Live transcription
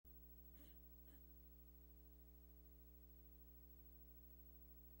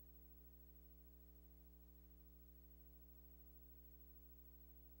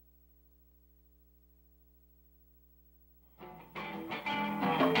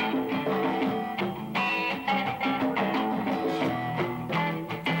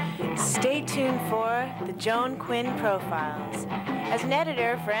Stay tuned for the Joan Quinn Profiles. As an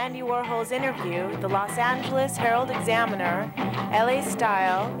editor for Andy Warhol's Interview, the Los Angeles Herald-Examiner, LA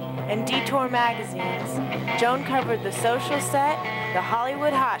Style, and Detour magazines, Joan covered the social set, the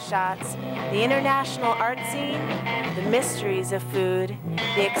Hollywood hotshots, the international art scene, the mysteries of food,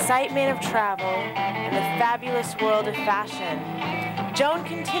 the excitement of travel, and the fabulous world of fashion. Joan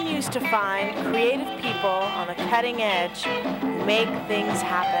continues to find creative people on the cutting edge who make things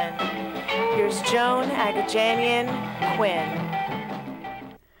happen. Here's Joan Quinn.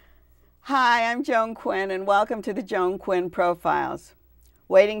 Hi, I'm Joan Quinn, and welcome to the Joan Quinn Profiles.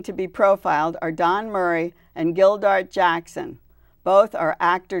 Waiting to be profiled are Don Murray and Gildart Jackson. Both are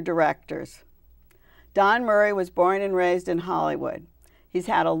actor-directors. Don Murray was born and raised in Hollywood. He's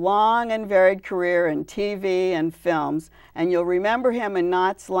had a long and varied career in TV and films, and you'll remember him in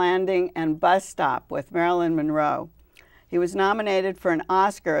Knots Landing and Bus Stop with Marilyn Monroe. He was nominated for an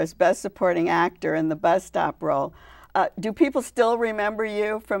Oscar as Best Supporting Actor in the Bus Stop role. Do people still remember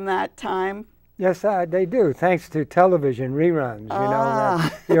you from that time? Yes, they do, thanks to television reruns.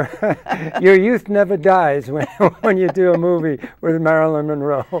 You know, your youth never dies when you do a movie with Marilyn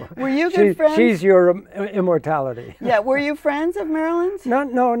Monroe. Were you good friends? She's your immortality. Yeah, were you friends of Marilyn's? No,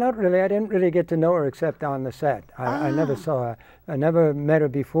 not really. I didn't really get to know her except on the set. I never saw her. I never met her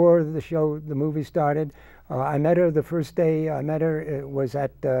before the movie started. I met her the first day I met her. It was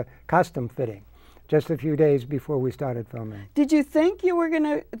at costume fitting, just a few days before we started filming. Did you think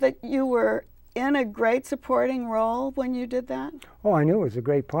that you were in a great supporting role when you did that? Oh, I knew it was a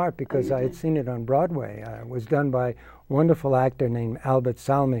great part because I had seen it on Broadway. It was done by a wonderful actor named Albert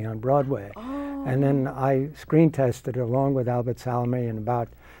Salmi on Broadway. Oh. And then I screen tested it along with Albert Salmi and about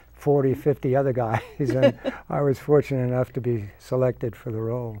 40, 50 other guys, and I was fortunate enough to be selected for the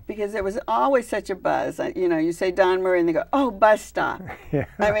role. Because there was always such a buzz. You know, you say Don Murray and they go, oh, Bus Stop. Yeah.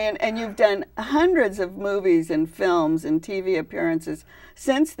 I mean, and you've done hundreds of movies and films and TV appearances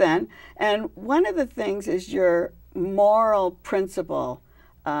since then, and one of the things is your moral principle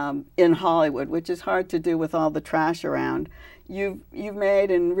in Hollywood, which is hard to do with all the trash around. You've made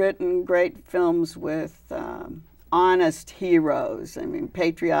and written great films with honest heroes, I mean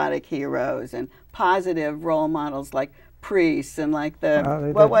patriotic heroes and positive role models like priests and like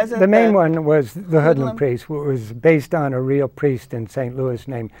what was it? The main one was the Hoodlum Priest, which was based on a real priest in St. Louis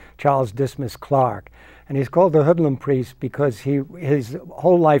named Charles Dismas Clark. And he's called the Hoodlum Priest because his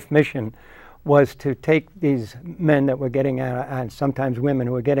whole life mission was to take these men that were getting out, and sometimes women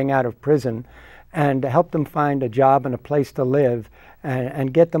who were getting out of prison, and help them find a job and a place to live,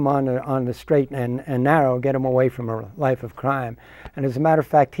 and get them on the straight and narrow, get them away from a life of crime. And as a matter of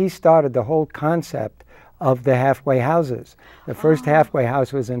fact, he started the whole concept of the halfway houses. The first halfway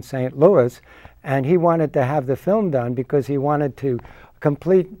house was in St. Louis, and he wanted to have the film done because he wanted to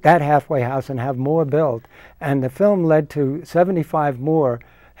complete that halfway house and have more built. And the film led to 75 more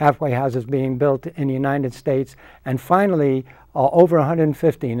halfway houses being built in the United States, and finally over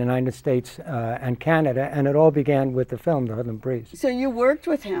 150 in the United States and Canada, and it all began with the film, The Hoodlum Priest. So you worked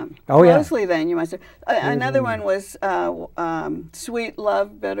with him closely then, you must have. Another one was Sweet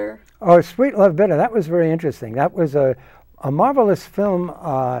Love Bitter. Oh, Sweet Love Bitter, that was very interesting. That was a marvelous film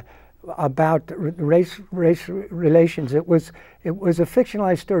about race relations. It was a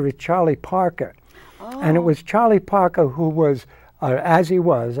fictionalized story with Charlie Parker. Oh. And it was Charlie Parker who was, as he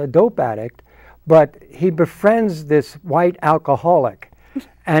was, a dope addict, but he befriends this white alcoholic,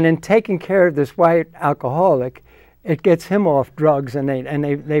 and in taking care of this white alcoholic, it gets him off drugs, and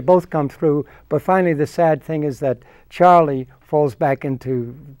they both come through. But finally, the sad thing is that Charlie falls back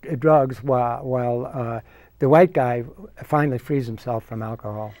into drugs while the white guy finally frees himself from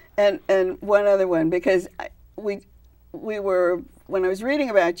alcohol. And one other one, because we were, when I was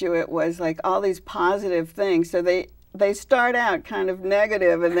reading about you, it was like all these positive things. So they start out kind of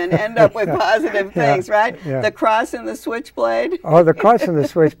negative and then end up with positive things, right? Yeah. The Cross and the Switchblade. Oh, The Cross and the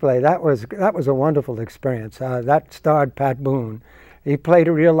Switchblade. That was a wonderful experience. That starred Pat Boone. He played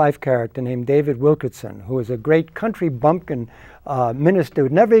a real-life character named David Wilkerson, who was a great country bumpkin minister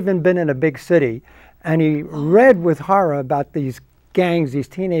who'd never even been in a big city, and he read with horror about these gangs, these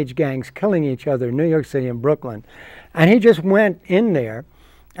teenage gangs killing each other in New York City and Brooklyn, and he just went in there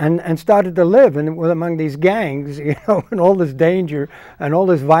and started to live among these gangs, you know, and all this danger and all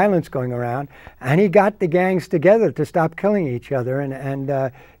this violence going around. And he got the gangs together to stop killing each other,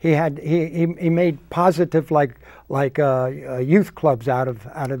 and he made positive youth clubs out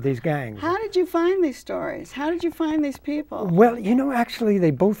of these gangs. How did you find these stories? How did you find these people? Well, you know, actually,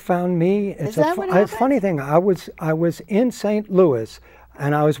 they both found me. Is that what happened? It's a funny thing. I was in St. Louis.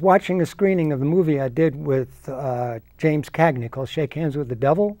 And I was watching a screening of the movie I did with James Cagney called Shake Hands with the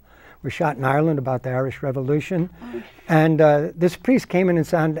Devil, was shot in Ireland about the Irish Revolution. And this priest came in and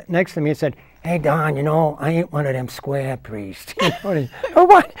sat next to me and said, "Hey, Don, you know, I ain't one of them square priests." You know, and oh,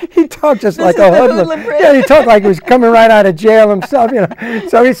 what? He talked just like a hoodlum. Yeah, he talked like he was coming right out of jail himself, you know.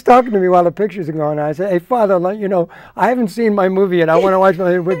 So he's talking to me while the pictures are going on. I said, "Hey, Father, you know, I haven't seen my movie yet. I want to watch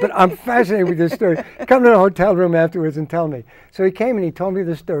my movie, but I'm fascinated with this story. Come to the hotel room afterwards and tell me." So he came and he told me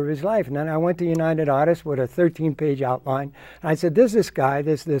the story of his life. And then I went to United Artists with a 13-page outline. And I said, "There's this guy,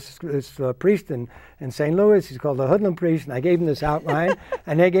 this priest in St. Louis. He's called the Hoodlum Priest." And I gave him this outline,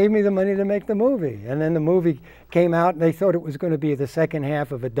 and they gave me the money to make the movie. And then the movie came out, and they thought it was going to be the second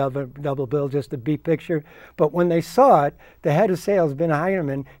half of a double bill, just a B picture. But when they saw it, the head of sales, Ben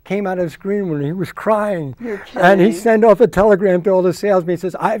Heineman, came out of the screen room and he was crying. You're kidding. And he sent off a telegram to all the salesmen. He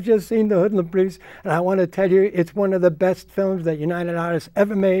says, "I've just seen the Hoodlum Priest, and I want to tell you it's one of the best films that United Artists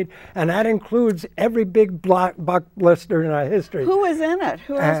ever made, and that includes every big blockbuster in our history." Who was in it?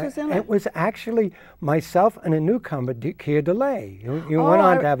 Who else was in it? It was actually myself and a newcomer, Keir DeLay. He went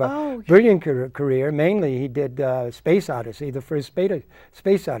on to have a brilliant career. Mainly, he did Space Odyssey, the first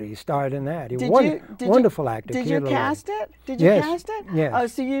Space Odyssey. He starred in that. He was a wonderful actor. Did you cast it? Did you cast it? Yes. Oh,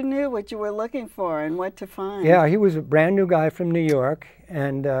 so you knew what you were looking for and what to find. Yeah, he was a brand new guy from New York,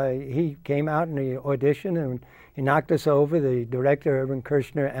 and he came out in the audition and he knocked us over. The director, Irvin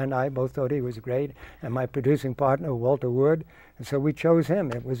Kershner, and I both thought he was great, and my producing partner, Walter Wood, and so we chose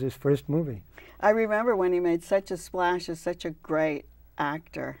him. It was his first movie. I remember when he made such a splash as such a great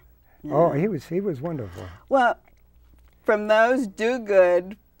actor. Yeah. Oh, he was wonderful. Well, from those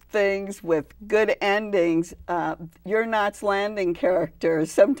do-good things with good endings, your Knots Landing character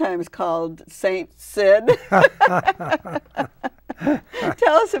is sometimes called Saint Sid.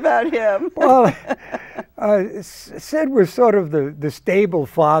 Tell us about him. Well, Sid was sort of the stable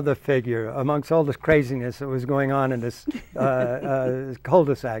father figure amongst all this craziness that was going on in this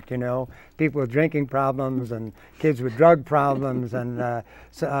cul-de-sac, you know. People with drinking problems and kids with drug problems and,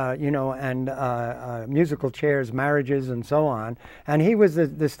 you know, and musical chairs, marriages, and so on. And he was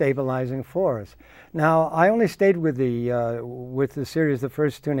the stabilizing force. Now, I only stayed with the series the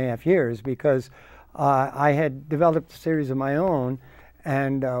first 2.5 years because I had developed a series of my own,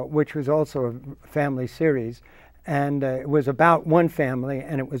 and which was also a family series, and it was about one family,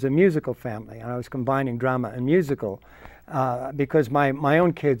 and it was a musical family, and I was combining drama and musical because my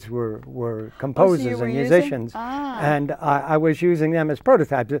own kids were composers and musicians, and I was using them as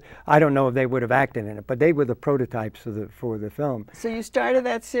prototypes. I don't know if they would have acted in it, but they were the prototypes for the film. So you started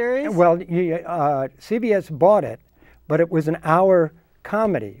that series? Well, CBS bought it, but it was an hour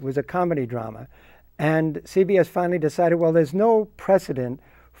comedy. It was a comedy drama. And CBS finally decided, well, there's no precedent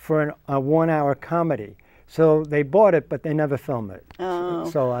for a 1-hour comedy. So they bought it, but they never filmed it. Oh.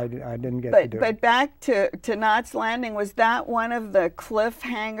 So I didn't get to do it. But back to Knots Landing, was that one of the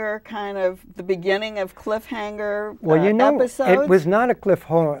cliffhanger kind of, the beginning of cliffhanger well, you know, episodes? It was not a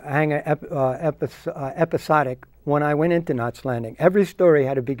cliffhanger episodic when I went into Knots Landing. Every story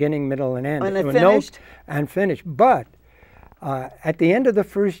had a beginning, middle, and end. And it finished? And finished. But at the end of the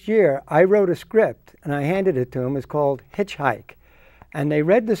first year, I wrote a script, and I handed it to them. It's called Hitchhike. And they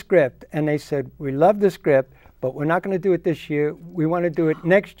read the script, and they said, "We love the script, but we're not going to do it this year. We want to do it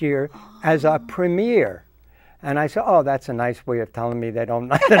next year as a premiere." And I said, "Oh, that's a nice way of telling me they're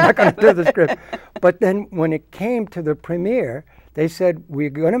not going to do the script." But then when it came to the premiere, they said, "We're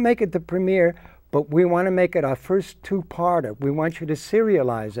going to make it the premiere, but we want to make it our first two-parter. We want you to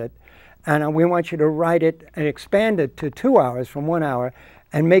serialize it, and we want you to write it and expand it to 2 hours from 1 hour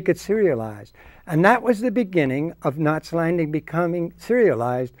and make it serialized." And that was the beginning of Knots Landing becoming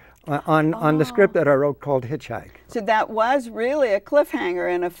serialized on the script that I wrote called Hitchhike. So that was really a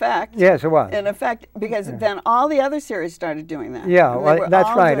cliffhanger in effect. Yes, it was. In effect, because then all the other series started doing that. Yeah, well,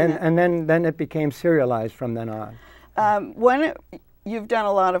 that's right. And then it became serialized from then on. You've done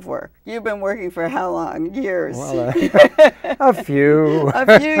a lot of work. You've been working for how long? Years? Well, a few.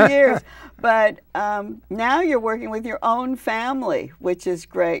 A few years. But now you're working with your own family, which is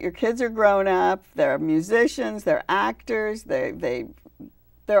great. Your kids are grown up. They're musicians. They're actors. They're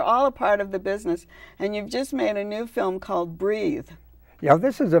all a part of the business. And you've just made a new film called Breathe. Yeah,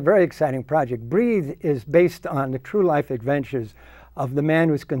 this is a very exciting project. Breathe is based on the true life adventures of the man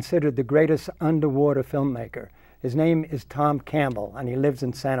who's considered the greatest underwater filmmaker. His name is Tom Campbell, and he lives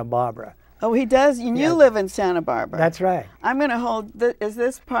in Santa Barbara. Oh, he does? And you live in Santa Barbara. That's right. I'm going to hold, is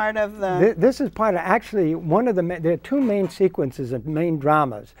this part of the... This is part of, actually, one of the, there are two main sequences of main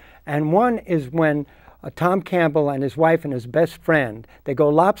dramas. And one is when Tom Campbell and his wife and his best friend, they go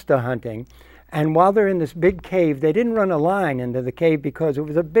lobster hunting, And while they're in this big cave, they didn't run a line into the cave because it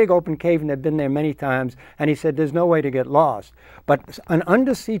was a big open cave and they'd been there many times. And he said, there's no way to get lost. But an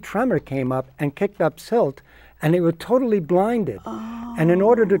undersea tremor came up and kicked up silt, and they were totally blinded. Oh. And in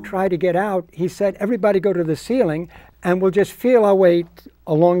order to try to get out, he said, everybody go to the ceiling and we'll just feel our way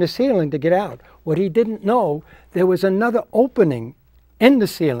along the ceiling to get out. What he didn't know, there was another opening in the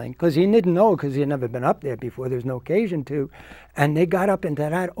ceiling, because he didn't know, because he had never been up there before, there's no occasion to. And they got up into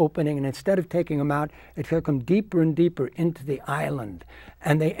that opening, and instead of taking them out, it took them deeper and deeper into the island.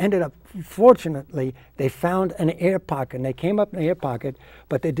 And they ended up, fortunately, they found an air pocket, and they came up in the air pocket,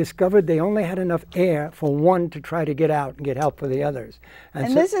 but they discovered they only had enough air for one to try to get out and get help for the others. And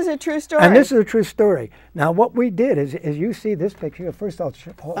so, this is a true story? And this is a true story. Now, what we did is you see this picture. First, I'll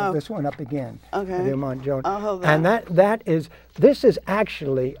hold this one up again. Okay. If you mind, Joan. I'll hold that. And this is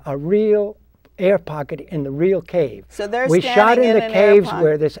actually a real air pocket in the real cave. So they're we standing shot in the caves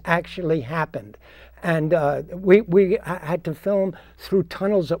where where this actually happened. And we had to film through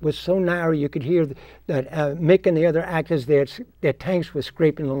tunnels that was so narrow you could hear that Mick and the other actors, their tanks were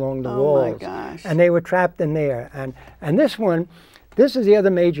scraping along the walls. Oh my gosh. And they were trapped in there. And this one, this is the other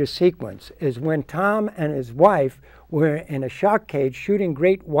major sequence, is when Tom and his wife were in a shark cage shooting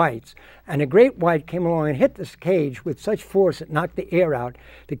great whites, and a great white came along and hit this cage with such force it knocked the air out.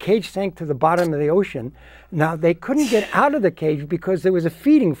 The cage sank to the bottom of the ocean. Now, they couldn't get out of the cage because there was a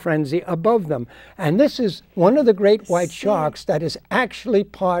feeding frenzy above them. And this is one of the great white sharks that is actually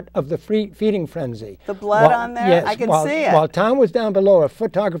part of the feeding frenzy. The blood on there? Yes, I can see it. While Tom was down below, a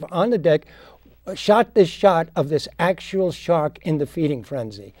photographer on the deck shot this shot of this actual shark in the feeding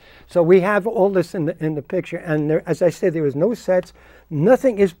frenzy. So we have all this in the picture, and there, as I said, there was no sets,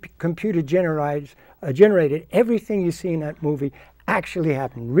 nothing is computer generated. Everything you see in that movie actually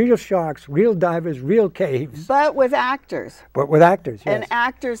happened. Real sharks, real divers, real caves. But with actors. But with actors, yes. And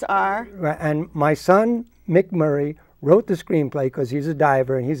actors are? And my son, Mick Murray, wrote the screenplay because he's a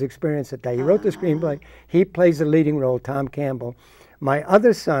diver and he's experienced at that. He wrote the screenplay. He plays the leading role, Tom Campbell. My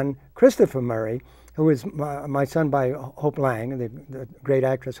other son, Christopher Murray, who is my son by Hope Lang, the great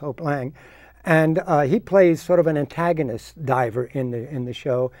actress Hope Lang, and he plays sort of an antagonist diver in the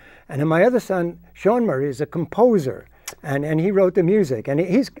show. And then my other son, Sean Murray, is a composer, and he wrote the music. And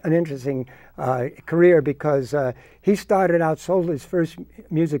he's an interesting career because he started out, sold his first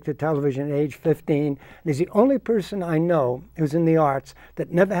music to television at age 15. And he's the only person I know who's in the arts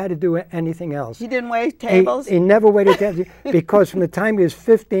that never had to do anything else. He didn't wait tables? He never waited tables because from the time he was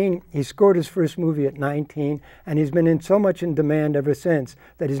 15, he scored his first movie at 19, and he's been so much in demand ever since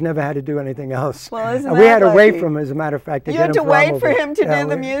that he's never had to do anything else. Well, isn't we had to lucky? wait for him, as a matter of fact, to you get had him to wait for him to do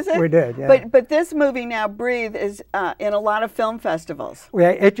the music? We did, yeah. But this movie now, Breathe, is in a lot of film festivals. Yeah,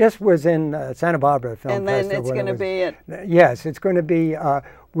 it just was in Santa Barbara Film Festival. And then it's going to be at... Yes, it's going to be...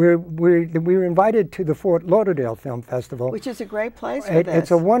 we were invited to the Fort Lauderdale Film Festival. Which is a great place for this.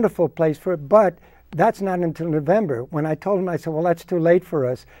 It's a wonderful place for it, but that's not until November. When I told them, I said, well, that's too late for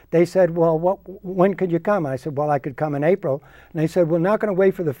us. They said, well, when could you come? I said, well, I could come in April. And they said, we're not going to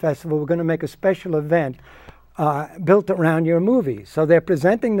wait for the festival. We're going to make a special event built around your movie. So they're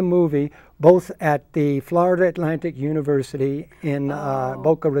presenting the movie both at the Florida Atlantic University in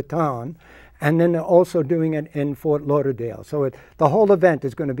Boca Raton, and then they're also doing it in Fort Lauderdale. So the whole event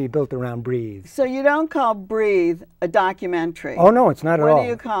is going to be built around Breathe. So you don't call Breathe a documentary? Oh, no, it's not at all. What do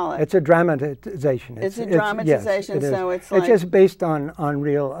you call it? It's a dramatization. It's a dramatization, yes, so it's like... It's just based on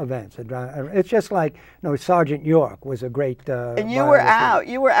real events. It's just like, Sergeant York was a great And you were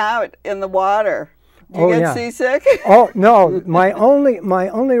out in the water. Do you get seasick? Oh, no. My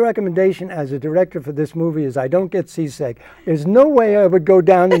only recommendation as a director for this movie is I don't get seasick. There's no way I would go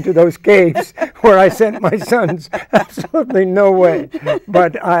down into those caves where I sent my sons. Absolutely no way.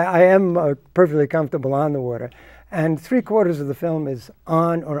 But I am perfectly comfortable on the water. And 3/4 of the film is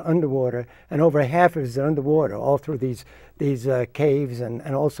on or underwater, and over half is underwater, all through these caves.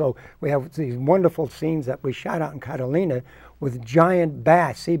 And also we have these wonderful scenes that we shot out in Catalina with giant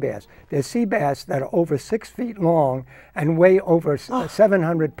bass, sea bass. There's sea bass that are over 6 feet long and weigh over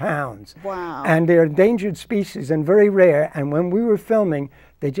 700 pounds. Wow. And they're endangered species and very rare. And when we were filming,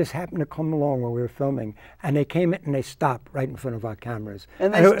 they just happened to come along when we were filming, and they came in and they stopped right in front of our cameras.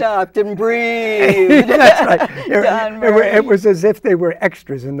 And they stopped and breathed. That's right. It was as if they were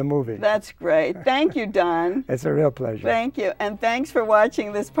extras in the movie. That's great. Thank you, Don. It's a real pleasure. Thank you. And thanks for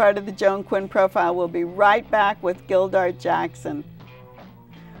watching this part of the Joan Quinn Profile. We'll be right back with Gildart Jackson.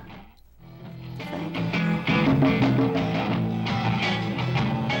 Thank you.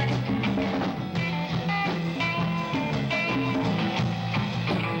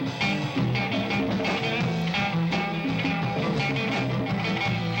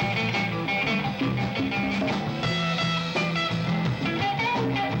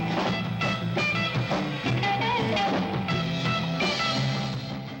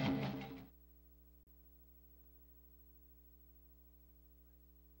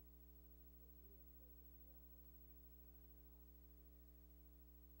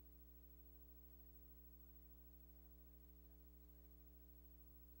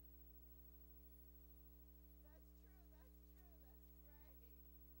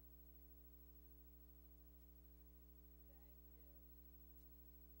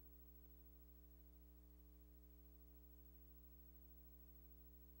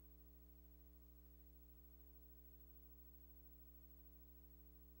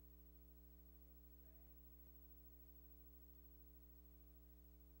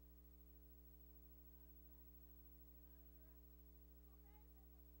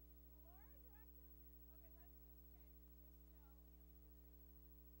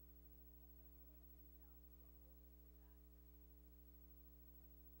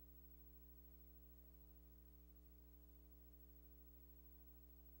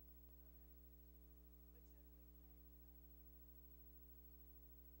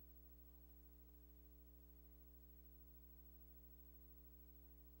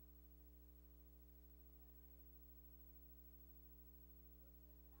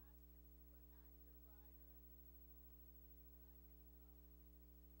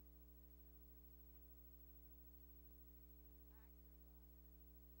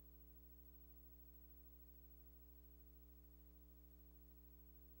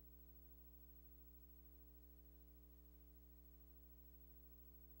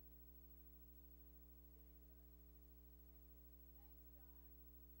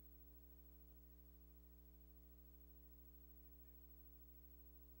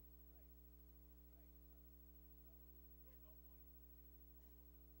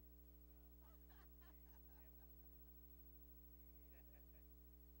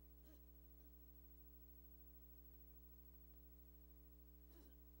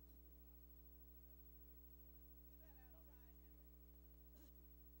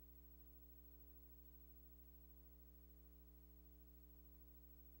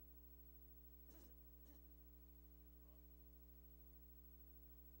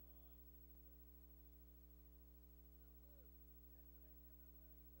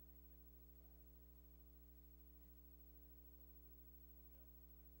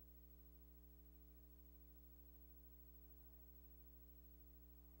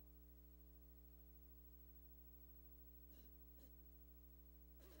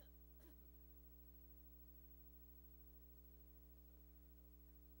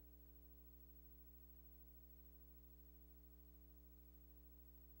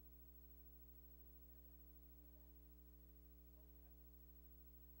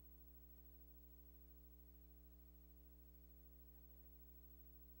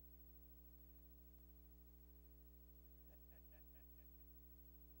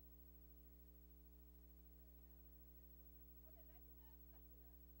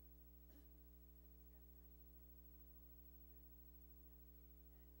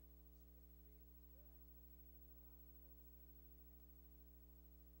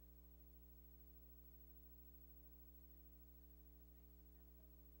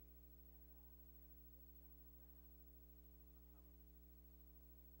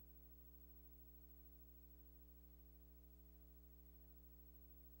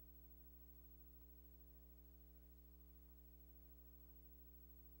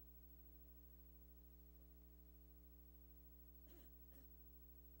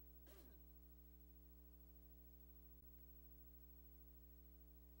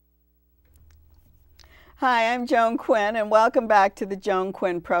 Hi, I'm Joan Quinn, and welcome back to the Joan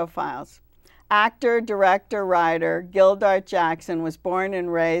Quinn Profiles. Actor, director, writer Gildart Jackson was born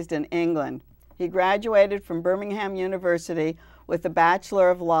and raised in England. He graduated from Birmingham University with a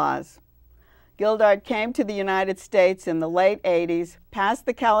Bachelor of Laws. Gildart came to the United States in the late 80s, passed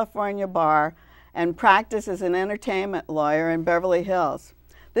the California bar, and practiced as an entertainment lawyer in Beverly Hills.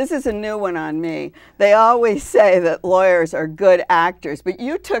 This is a new one on me. They always say that lawyers are good actors, but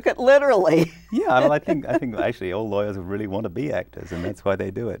you took it literally. Yeah, well, I think actually all lawyers really want to be actors, and that's why they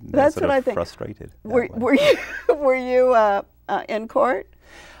do it. And that's they're what I think. Frustrated. Were you in court?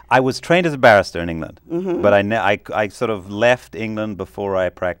 I was trained as a barrister in England, but I sort of left England before I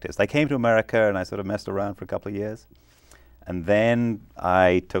practiced. I came to America and I sort of messed around for a couple of years, and then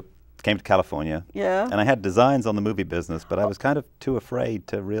I came to California. Yeah. And I had designs on the movie business, but I was kind of too afraid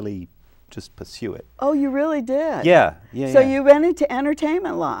to really just pursue it. Oh, you really did? Yeah. So you went into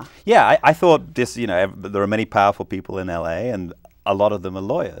entertainment law? Yeah, I thought this, there are many powerful people in LA, and a lot of them are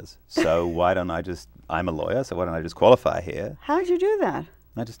lawyers. So why don't I'm a lawyer, so why don't I just qualify here? How'd you do that?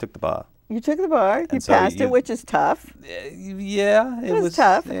 I just took the bar. You took the bar, you passed it, which is tough. Yeah, it was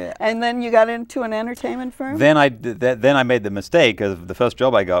tough. Yeah. And then you got into an entertainment firm? Then I made the mistake of the first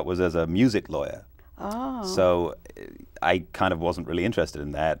job I got was as a music lawyer. Oh. So I kind of wasn't really interested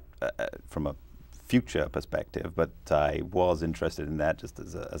in that from a future perspective, but I was interested in that just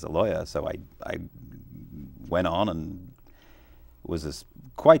as a lawyer. So I went on and was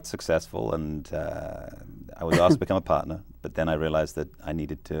quite successful, and I was asked to become a partner, but then I realized that I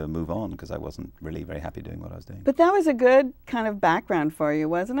needed to move on because I wasn't really very happy doing what I was doing. But that was a good kind of background for you,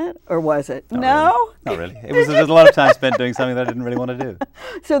 wasn't it? Or was it? Not no? Really. Not really. It was a lot of time spent doing something that I didn't really want to do.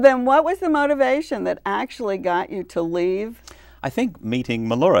 So then what was the motivation that actually got you to leave? I think meeting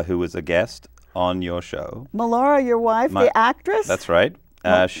Melora, who was a guest on your show. Melora, your wife, the actress? That's right.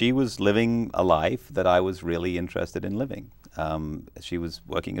 She was living a life that I was really interested in living. She was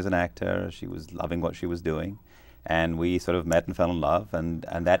working as an actor, she was loving what she was doing, and we sort of met and fell in love, and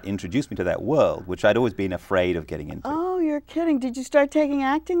that introduced me to that world, which I'd always been afraid of getting into. Oh, you're kidding. Did you start taking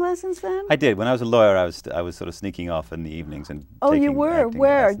acting lessons then? I did. When I was a lawyer, I was sort of sneaking off in the evenings and taking you were? acting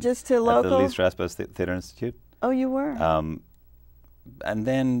Where? lessons. Just to local? At the Lee Strasberg Theatre Institute. Oh, you were? And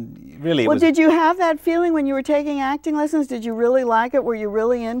then really well, did you have that feeling when you were taking acting lessons? Did you really like it? Were you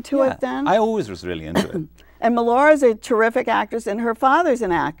really into it then? I always was really into it. And Melora's a terrific actress, and her father's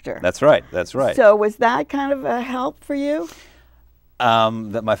an actor. That's right, that's right. So was that kind of a help for you?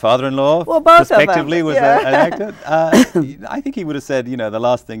 That my father-in-law, well, both respectively, was yeah. an actor. I think he would have said, the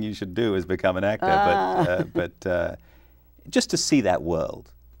last thing you should do is become an actor, but just to see that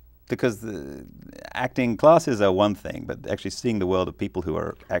world. Because the acting classes are one thing, but actually seeing the world of people who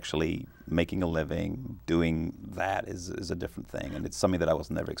are actually making a living, doing that is a different thing, and it's something that I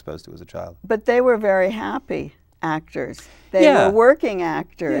wasn't ever exposed to as a child. But they were very happy actors. They were working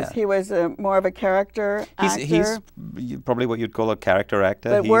actors. Yeah. He was more of a character actor. He's probably what you'd call a character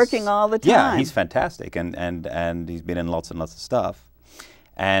actor. But working all the time. Yeah, he's fantastic, and he's been in lots and lots of stuff.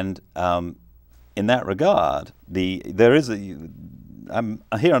 And in that regard, I'm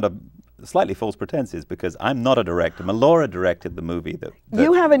here under slightly false pretenses because I'm not a director. Melora directed the movie that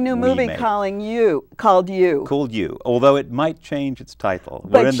you have a new movie called You. Although it might change its title.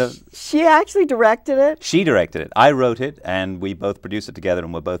 But she actually directed it? She directed it. I wrote it, and we both produced it together,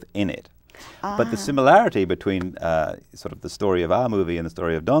 and we're both in it. But the similarity between sort of the story of our movie and the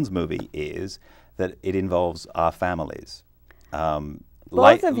story of Don's movie is that it involves our families.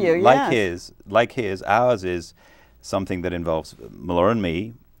 Both of you, yes. Like his, ours is something that involves Melora and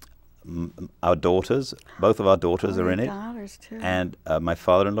me, our daughters, both of our daughters are in it, daughters too. And my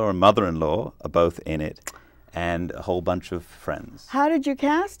father-in-law and mother-in-law are both in it, and a whole bunch of friends. How did you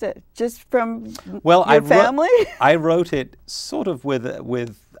cast it? Just from your family? I wrote it sort of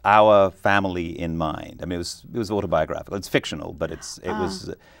with our family in mind. I mean, it was autobiographical. It's fictional, but it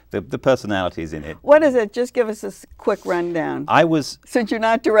was the personalities in it. What is it? Just give us a quick rundown. Since you're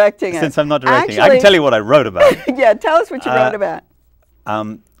not directing it. Since I'm not directing, I can tell you what I wrote about. Yeah, tell us what you wrote about.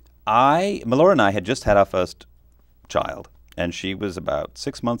 Melora and I had just had our first child, and she was about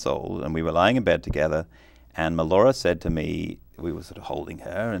 6 months old, and we were lying in bed together, and Melora said to me, we were sort of holding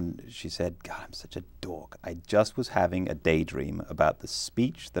her, and she said, God, I'm such a dork. I just was having a daydream about the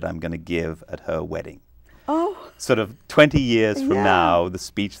speech that I'm going to give at her wedding. Oh. Sort of 20 years from now, the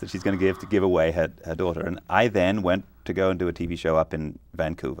speech that she's going to give away her daughter. And I then went to go and do a TV show up in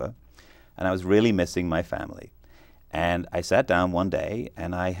Vancouver, and I was really missing my family. And I sat down one day,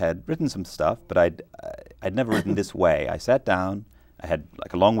 and I had written some stuff, but I'd never written this way. I sat down, I had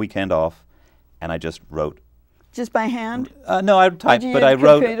like a long weekend off, and I just wrote Just by hand? No, I typed, but I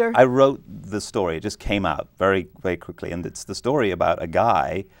computer? wrote the story. It just came out very, very quickly, and it's the story about a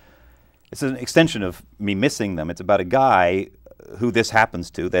guy. It's an extension of me missing them. It's about a guy who this happens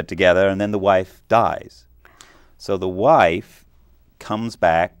to. They're together, and then the wife dies. So the wife comes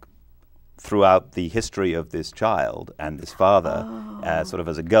back throughout the history of this child and this father, sort of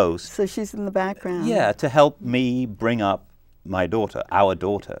as a ghost. So she's in the background. Yeah, to help me bring up my daughter, our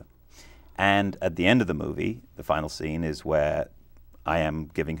daughter. And at the end of the movie, the final scene is where I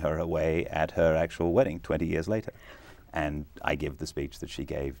am giving her away at her actual wedding 20 years later. And I give the speech that she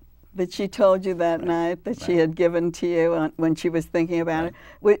gave. That she told you that night that she had given to you when she was thinking about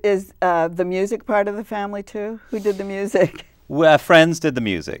it. Is the music part of the family too? Who did the music? Well, friends did the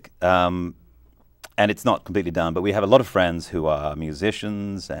music. And it's not completely done, but we have a lot of friends who are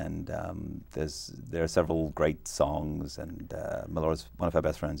musicians, and there are several great songs. And Melora's, one of her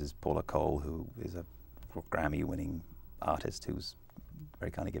best friends is Paula Cole, who is a Grammy-winning artist who's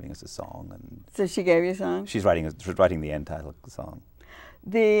very kindly giving us a song. And so she gave you a song? She's writing the end title of the song.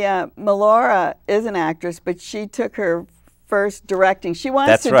 The Melora is an actress, but she took her first directing. She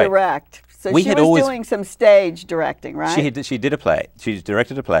wants to direct, so she was doing some stage directing, right? She did a play. She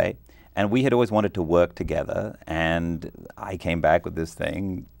directed a play. And we had always wanted to work together, and I came back with this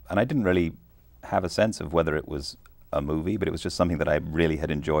thing, and I didn't really have a sense of whether it was a movie, but it was just something that I really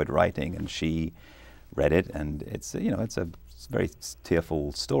had enjoyed writing, and she read it, and it's a very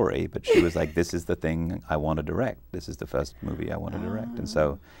tearful story, but she was like, this is the thing I want to direct. This is the first movie I want to direct.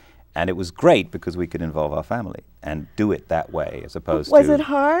 And it was great because we could involve our family and do it that way as opposed to... Was it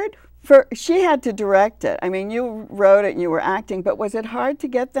hard? She had to direct it. I mean, you wrote it and you were acting, but was it hard to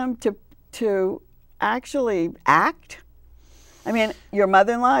get them to actually act? I mean, your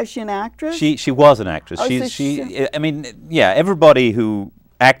mother-in-law, is she an actress? She was an actress. Oh, I mean, yeah, everybody who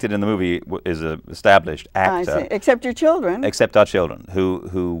acted in the movie is an established actor. I see. Except your children. Except our children,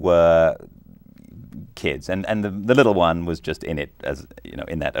 who were kids, and the little one was just in it, as you know,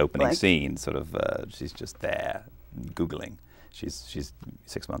 in that opening scene. Sort of, she's just there, Googling. She's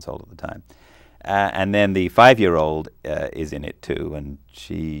 6 months old at the time, and then the 5-year-old is in it too, and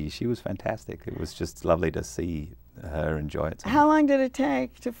she was fantastic. It was just lovely to see her enjoy it. How long did it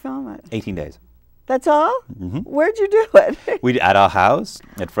take to film it? 18 days. That's all? Mm-hmm. Where'd you do it? At our house,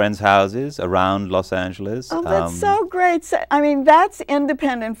 at friends' houses around Los Angeles. Oh, that's so great. So, I mean, that's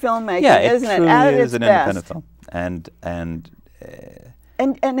independent filmmaking, isn't it? Yeah, it truly is an independent film.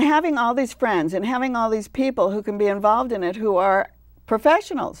 And having all these friends and having all these people who can be involved in it who are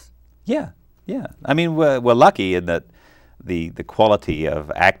professionals. Yeah, yeah. I mean, we're lucky in that the quality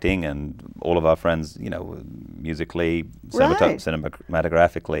of acting and all of our friends, you know, musically,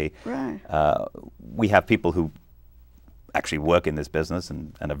 cinematographically, we have people who actually work in this business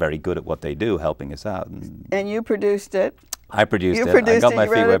and are very good at what they do, helping us out. And you produced it. I produced it. I got my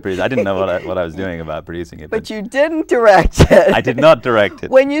feet wet producing. I didn't know what I was doing about producing it. But you didn't direct it. I did not direct it.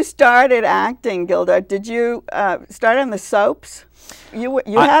 When you started acting, Gildart, did you start on the soaps? You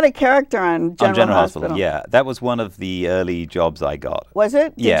had a character on General Hospital. Yeah, that was one of the early jobs I got. Was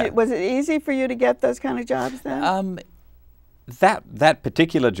it? Yeah. Was it easy for you to get those kind of jobs then? That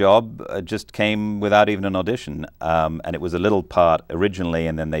particular job just came without even an audition, and it was a little part originally,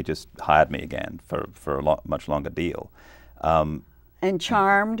 and then they just hired me again for a much longer deal. And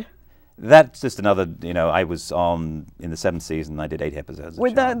Charmed? That's just another, you know, I was on, in the 7th season, I did 8 episodes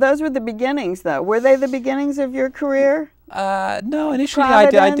of Charmed. Those were the beginnings, though. Were they the beginnings of your career? No, initially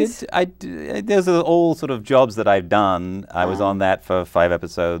I did. Those are all sort of jobs that I've done. I was on that for 5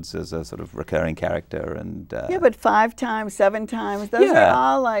 episodes as a sort of recurring character, and yeah, but 5 times, 7 times, those are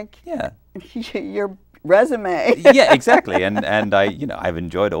all like your resume. Yeah, exactly. And I've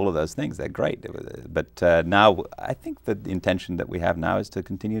enjoyed all of those things. They're great. But now I think the intention that we have now is to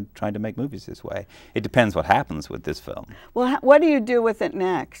continue trying to make movies this way. It depends what happens with this film. Well, what do you do with it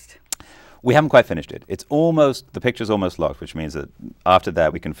next? We haven't quite finished it. The picture's almost locked, which means that after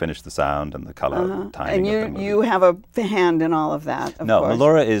that we can finish the sound and the color timing of the movie. And you have a hand in all of that, of No, course.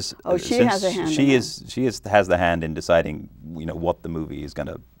 Melora is... Oh, she has a hand in it. She has the hand in deciding, you know, what the movie is going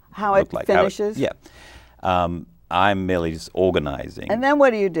to look like. How it finishes? I'm merely just organizing. And then what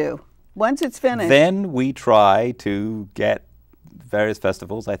do you do? Once it's finished? Then we try to get various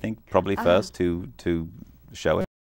festivals, I think, probably first, to show it.